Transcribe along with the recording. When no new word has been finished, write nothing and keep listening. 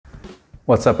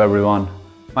What's up everyone?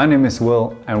 My name is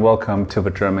Will and welcome to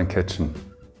the German kitchen.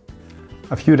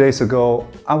 A few days ago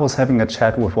I was having a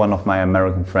chat with one of my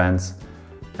American friends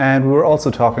and we were also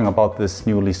talking about this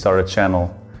newly started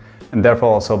channel and therefore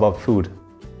also about food.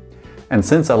 And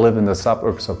since I live in the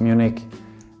suburbs of Munich,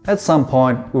 at some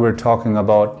point we were talking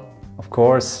about, of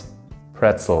course,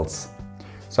 pretzels.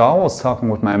 So I was talking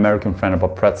with my American friend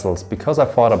about pretzels because I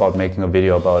thought about making a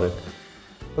video about it.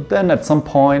 But then at some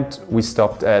point we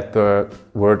stopped at the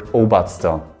word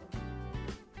Obatzda.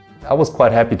 I was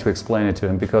quite happy to explain it to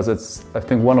him because it's, I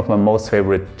think, one of my most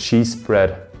favorite cheese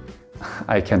bread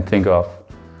I can think of.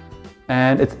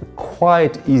 And it's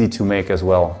quite easy to make as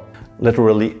well.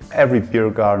 Literally every beer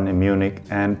garden in Munich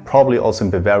and probably also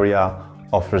in Bavaria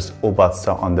offers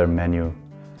Obatzda on their menu.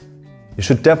 You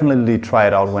should definitely try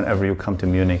it out whenever you come to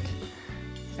Munich.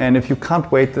 And if you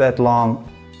can't wait that long,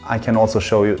 I can also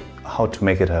show you how to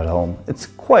make it at home. It's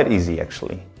quite easy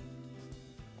actually.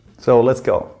 So let's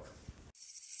go.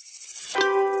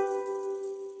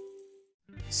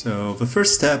 So the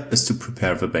first step is to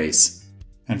prepare the base.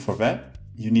 And for that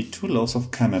you need 2 loaves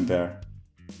of camembert.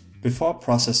 Before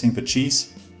processing the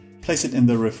cheese, place it in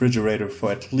the refrigerator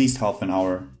for at least half an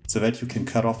hour so that you can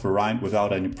cut off the rind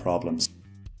without any problems.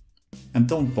 And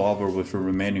don't bother with the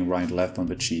remaining rind left on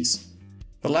the cheese.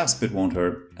 The last bit won't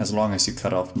hurt as long as you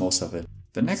cut off most of it.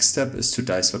 The next step is to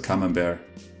dice the camembert.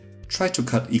 Try to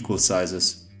cut equal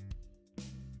sizes.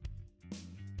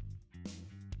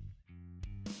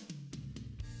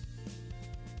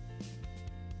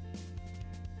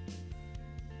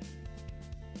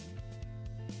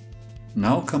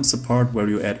 Now comes the part where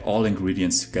you add all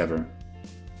ingredients together.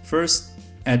 First,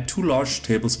 add 2 large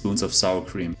tablespoons of sour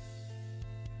cream.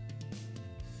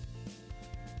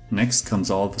 Next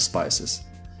comes all the spices.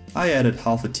 I added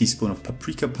half a teaspoon of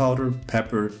paprika powder,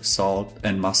 pepper, salt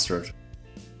and mustard.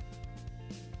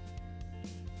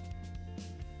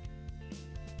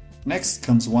 Next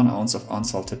comes 1 ounce of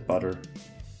unsalted butter.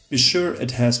 Be sure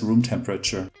it has room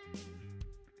temperature.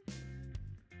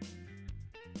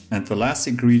 And the last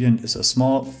ingredient is a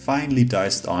small, finely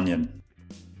diced onion.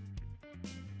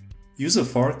 Use a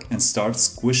fork and start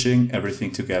squishing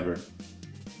everything together.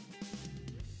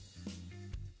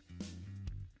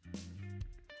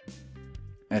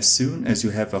 As soon as you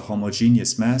have a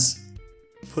homogeneous mass,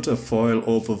 put a foil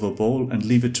over the bowl and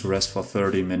leave it to rest for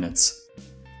 30 minutes.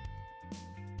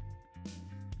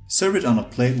 Serve it on a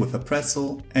plate with a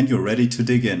pretzel and you're ready to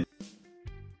dig in.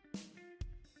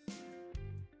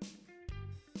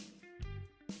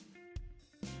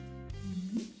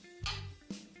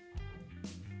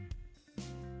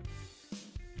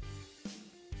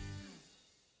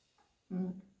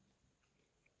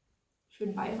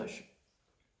 Schön bayerisch.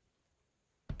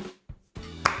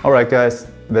 Alright guys,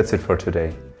 that's it for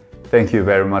today. Thank you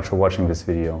very much for watching this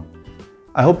video.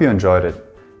 I hope you enjoyed it.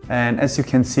 And as you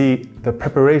can see, the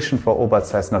preparation for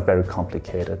Obazda is not very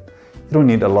complicated. You don't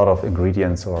need a lot of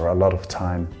ingredients or a lot of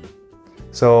time.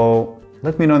 So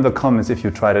let me know in the comments if you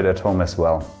tried it at home as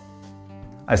well.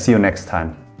 I'll see you next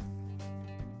time.